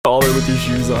boy with your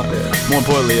shoes on. More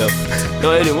importantly, yo,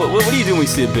 Eddie, what do you do when you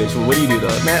see a bitch? What do you do,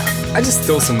 dog? Man, I just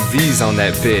throw some V's on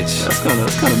that bitch. That's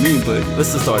kind of mean, but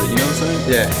let's just start it. You know what I'm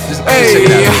saying? Yeah. Just Hey, check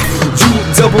it out. you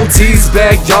double T's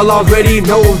back, y'all already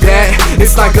know that.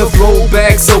 It's like a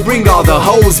throwback, so bring all the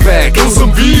hoes back. Throw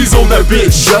some V's on that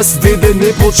bitch. Just did the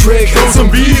nipple trick. Throw some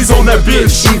V's on that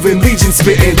bitch. Even Legion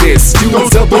spitting this. You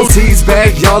double T's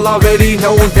back, y'all already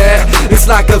know that. It's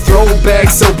like a throwback,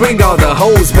 so bring all the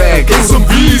hoes back. Throw some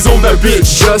V's on that bitch.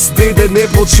 Just did the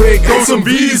nipple trick. Throw some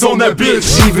V's on that bitch.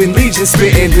 Even Legion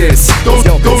spitting this. Those-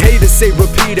 Yo, those- haters say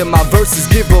repeating my verses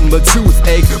give them a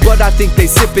toothache, but I think they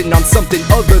sipping on something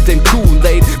other than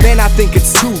Kool-Aid. Man, I think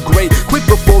it's too great. Quit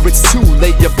before it's too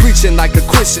late. You're preaching like a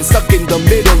Christian stuck in the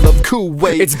middle of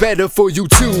Kuwait. It's better for you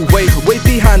to wait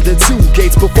behind the two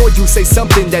gates before you say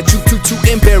something that you too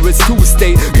embarrassed to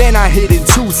state. Man, I hit in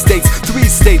 2 states, 3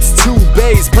 states, 2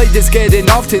 bays. Players getting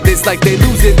off to this like they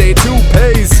losing their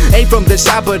toupees. Ain't from the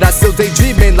shop, but I still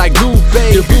daydreaming like Lupe.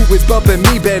 Your boo is bumping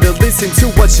me, better listen to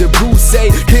what your boo say.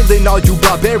 Killing all you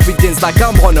barbarians like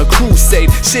I'm on a crusade.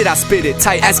 Shit, I spit it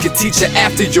tight, ask your teacher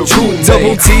after your roommate.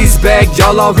 Double T's back,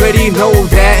 y'all already know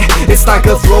that. It's like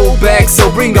a throwback, so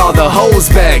bring all the hoes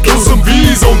back. Throw some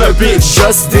V's on that bitch.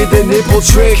 Just did the nipple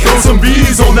trick. Throw some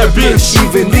V's on that bitch.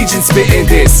 Even Legion spitting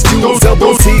this. You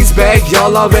double T's back,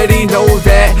 y'all already know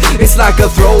that. It's like a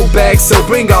throwback, so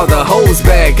bring all the hoes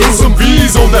back. Throw some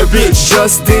V's on that bitch.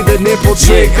 Just did the nipple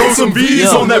trick. Throw some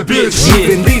V's on that bitch.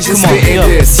 Even Legion Come on, spitting yo.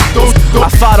 this. I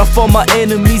fought off all my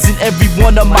enemies in every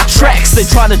one of my tracks. They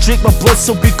tryna drink my blood,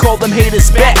 so we call them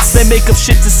haters backs. They make up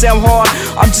shit to sound hard,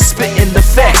 I'm just spitting the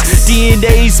facts.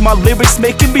 DNA's my lyrics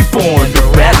making me born to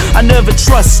rap. I never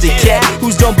trust a cat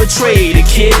who's done betrayed a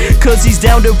kid, cause he's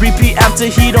down to repeat after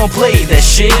he don't play that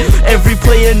shit. Every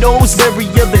player knows every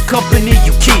other company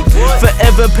you keep.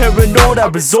 Forever paranoid, I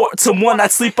resort to one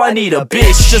night sleep. I need a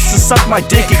bitch just to suck my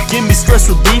dick and give me stress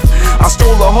relief. I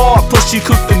stole her heart, plus she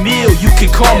cooked the meal, you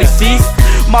can call me thief.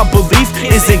 My belief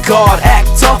is in God, act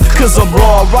tough, cause I'm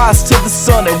raw. Rise to the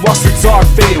sun and watch the dark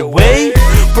fade away.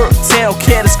 Burtown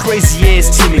cat is crazy as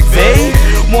T.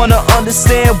 McVeigh. Wanna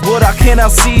understand what I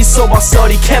cannot see, so I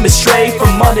study chemistry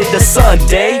from Monday to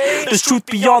Sunday. There's truth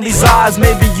beyond these eyes,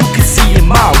 maybe you can see it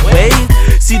my way.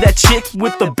 See that chick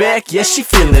with the back, yeah, she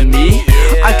feeling me.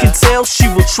 I can tell she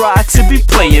will try to be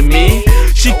playing me.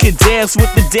 She can dance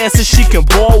with the dancer, she can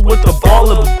ball with the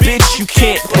baller, but bitch, you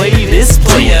can't play this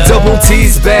player. Double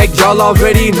T's back, y'all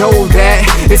already know that.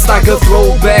 It's like a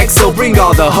throwback, so bring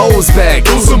all the hoes back.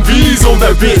 Throw some V's on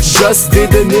that bitch. Just did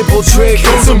the nipple trick.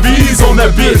 Throw some V's on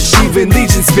that bitch. Even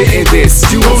Legion spitting this.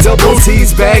 You double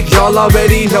T's back, y'all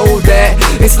already know that.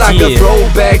 It's like a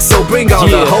throwback, so bring all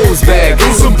the hoes back.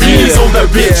 Throw some V's on that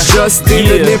bitch. Just did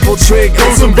the nipple trick.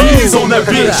 Throw some V's on that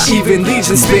bitch. Even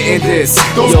Legion spitting this.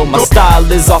 Yo, my style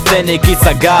is authentic, it's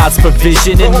like God's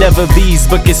provision. It never leaves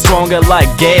but gets stronger like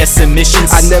gas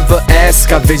emissions. I never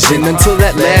ask, I vision until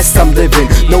at last I'm living.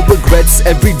 No regrets,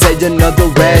 every day another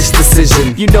rash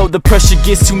decision. You know the pressure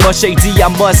gets too much, AD, I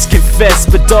must confess.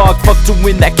 But dog, fuck to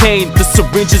win that cane, the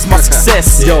syringe is my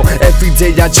success. Yo, every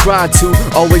day I try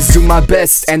to always do my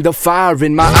best, and the fire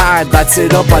in my eye lights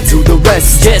it up, I do the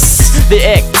rest. Yes, they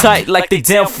act tight like they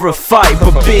down for a fight,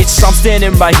 but bitch, I'm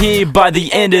standing right here by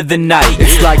the end of the night.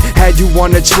 It's like how you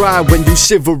wanna try when you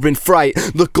shiver in fright.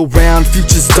 Look around,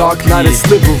 future's dark, not a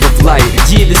sliver of light.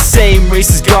 Yeah, the same race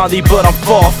as Gandhi, but I'm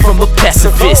far from a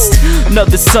pacifist.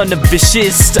 Another son of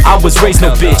vicious, I was raised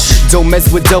no bitch. Don't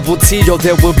mess with double T or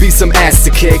there will be some ass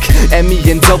to kick. And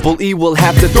me and double E will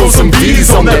have to throw some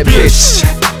V's on that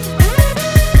bitch.